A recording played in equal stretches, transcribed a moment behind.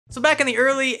So back in the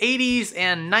early 80s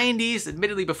and 90s,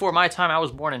 admittedly before my time, I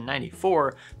was born in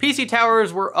 94, PC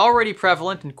towers were already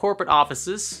prevalent in corporate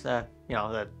offices, you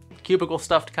know, the cubicle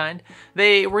stuffed kind.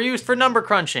 They were used for number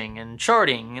crunching and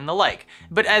charting and the like.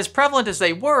 But as prevalent as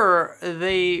they were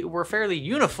fairly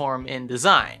uniform in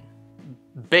design.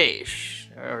 Beige,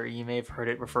 or you may have heard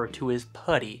it referred to as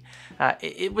putty.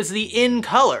 It was the in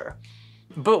color.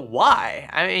 But why?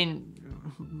 I mean,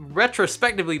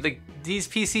 retrospectively, these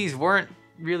PCs weren't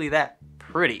really that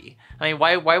pretty. I mean,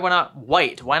 why not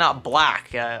white? Why not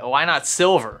black? Why not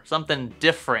silver? Something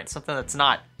different, something that's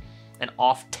not an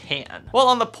off tan. Well,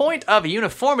 on the point of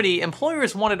uniformity,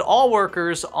 employers wanted all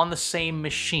workers on the same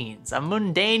machines. A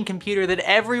mundane computer that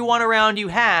everyone around you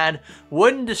had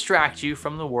wouldn't distract you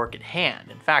from the work at hand.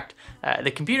 In fact,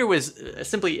 the computer was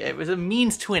it was a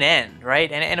means to an end,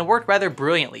 right? And it worked rather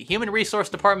brilliantly. Human resource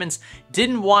departments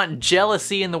didn't want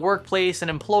jealousy in the workplace,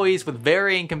 and employees with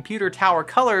varying computer tower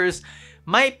colors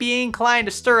might be inclined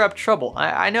to stir up trouble.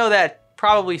 I know that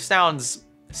probably sounds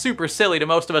super silly to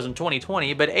most of us in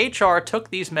 2020, but HR took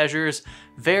these measures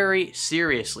very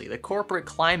seriously. The corporate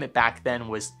climate back then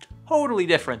was totally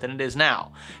different than it is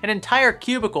now. An entire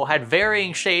cubicle had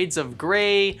varying shades of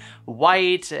gray,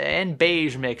 white, and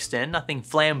beige mixed in, nothing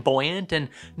flamboyant and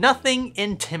nothing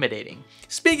intimidating.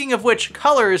 Speaking of which,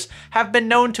 colors have been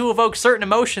known to evoke certain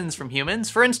emotions from humans.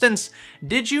 For instance,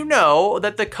 did you know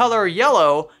that the color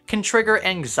yellow can trigger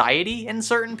anxiety in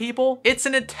certain people? It's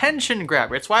an attention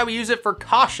grabber. It's why we use it for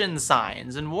caution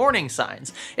signs and warning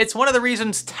signs. It's one of the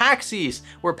reasons taxis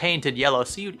were painted yellow,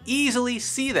 so you'd easily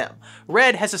see them.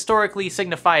 Red has historically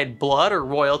signified blood or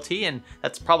royalty, and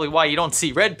that's probably why you don't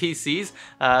see red PCs.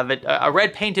 But a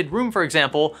red painted room, for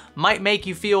example, might make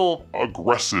you feel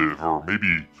aggressive or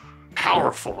maybe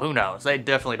powerful. Who knows? They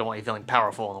definitely don't want you feeling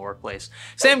powerful in the workplace.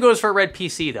 Same goes for a red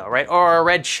PC though, right? Or a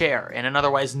red chair in an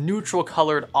otherwise neutral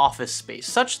colored office space.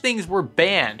 Such things were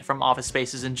banned from office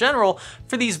spaces in general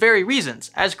for these very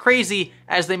reasons, as crazy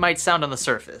as they might sound on the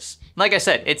surface. Like I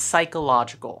said, it's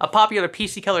psychological. A popular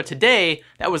PC color today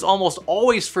that was almost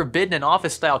always forbidden in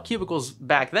office style cubicles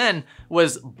back then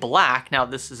was black. Now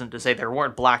this isn't to say there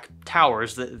weren't black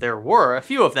towers, there were a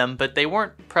few of them, but they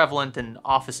weren't prevalent in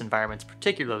office environments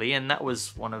particularly, and that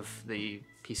was one of the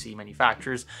PC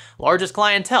manufacturers' largest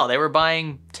clientele. They were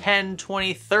buying 10,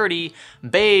 20, 30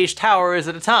 beige towers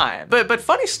at a time. But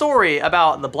funny story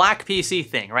about the black PC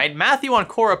thing, right? Matthew on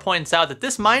Quora points out that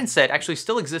this mindset actually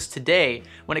still exists today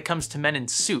when it comes to men in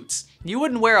suits. You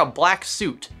wouldn't wear a black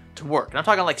suit to work, and I'm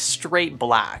talking like straight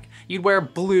black. You'd wear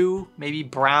blue, maybe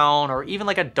brown, or even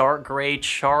like a dark gray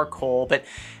charcoal, but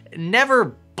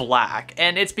never black.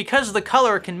 And it's because the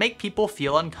color can make people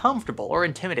feel uncomfortable or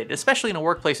intimidated, especially in a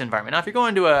workplace environment. Now, if you're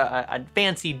going to a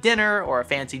fancy dinner or a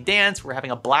fancy dance where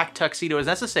having a black tuxedo is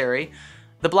necessary,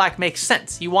 the black makes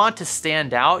sense. You want to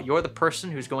stand out. You're the person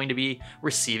who's going to be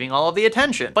receiving all of the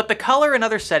attention. But the color in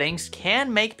other settings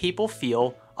can make people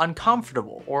feel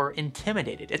uncomfortable or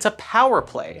intimidated. It's a power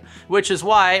play, which is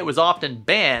why it was often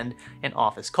banned in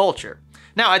office culture.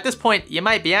 Now, at this point, you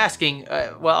might be asking,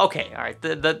 well, okay, all right,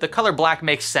 the color black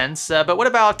makes sense, but what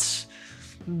about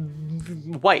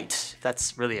white?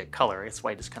 That's really a color. It's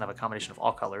white is kind of a combination of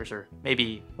all colors, or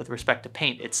maybe with respect to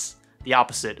paint, it's the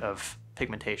opposite of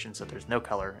pigmentation, so there's no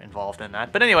color involved in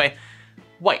that. But anyway,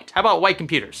 white. How about white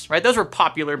computers, right? Those were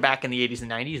popular back in the 80s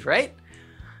and 90s, right?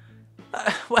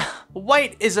 Well,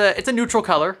 white is it's a neutral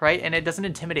color, right? And it doesn't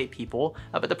intimidate people.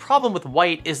 But the problem with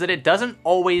white is that it doesn't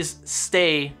always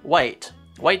stay white.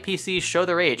 White PCs show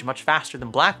their age much faster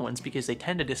than black ones because they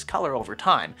tend to discolor over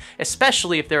time,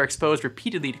 especially if they're exposed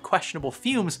repeatedly to questionable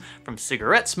fumes from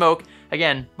cigarette smoke,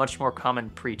 again, much more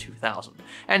common pre-2000.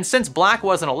 And since black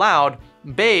wasn't allowed,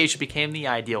 beige became the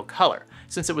ideal color.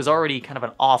 Since it was already kind of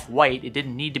an off-white, it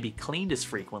didn't need to be cleaned as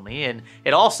frequently, and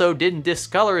it also didn't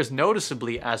discolor as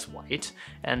noticeably as white.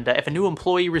 And if a new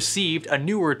employee received a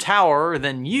newer tower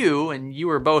than you, and you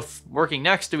were both working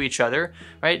next to each other,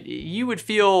 right, you would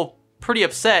feel pretty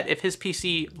upset if his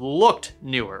PC looked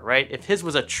newer, right? If his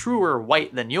was a truer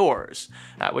white than yours,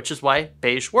 which is why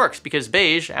beige works, because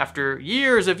beige, after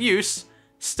years of use,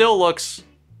 still looks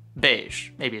beige.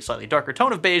 Maybe a slightly darker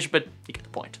tone of beige, but you get the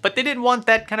point. But they didn't want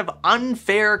that kind of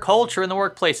unfair culture in the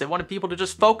workplace. They wanted people to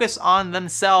just focus on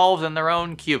themselves and their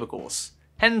own cubicles.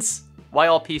 Hence, why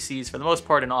all PCs, for the most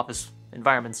part in office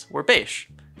environments, were beige.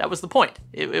 That was the point.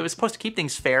 It was supposed to keep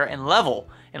things fair and level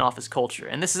in office culture.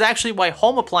 And this is actually why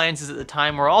home appliances at the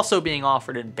time were also being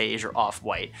offered in beige or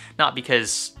off-white. Not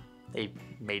because they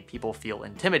made people feel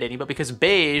intimidating, but because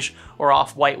beige or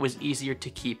off-white was easier to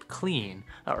keep clean,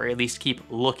 or at least keep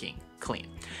looking clean.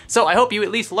 So I hope you at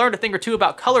least learned a thing or two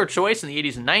about color choice in the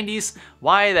 80s and 90s.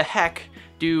 Why the heck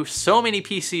do so many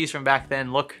PCs from back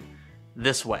then look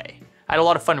this way? I had a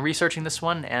lot of fun researching this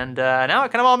one, and now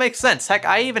it kind of all makes sense. Heck,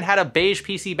 I even had a beige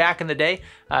PC back in the day.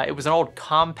 It was an old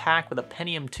compact with a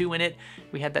Pentium 2 in it.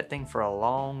 We had that thing for a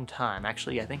long time.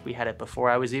 Actually, I think we had it before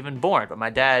I was even born, but my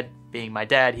dad, being my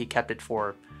dad, he kept it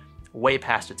for way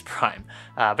past its prime.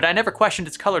 But I never questioned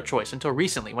its color choice until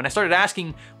recently, when I started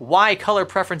asking why color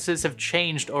preferences have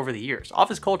changed over the years.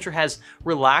 Office culture has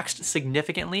relaxed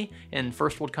significantly, in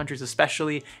first world countries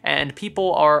especially, and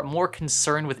people are more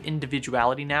concerned with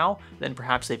individuality now than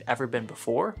perhaps they've ever been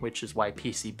before, which is why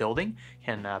PC building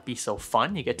can be so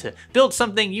fun. You get to build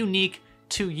something unique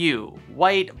to you.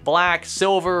 White, black,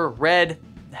 silver, red,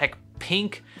 heck,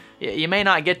 pink. You may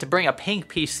not get to bring a pink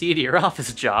PC to your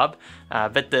office job,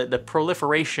 but the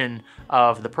proliferation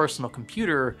of the personal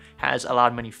computer has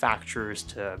allowed manufacturers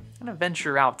to kind of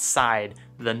venture outside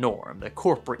the norm, the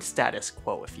corporate status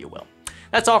quo, if you will.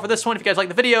 That's all for this one. If you guys like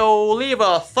the video, leave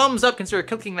a thumbs up, consider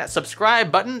clicking that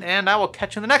subscribe button, and I will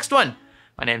catch you in the next one.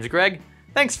 My name's Greg.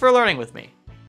 Thanks for learning with me.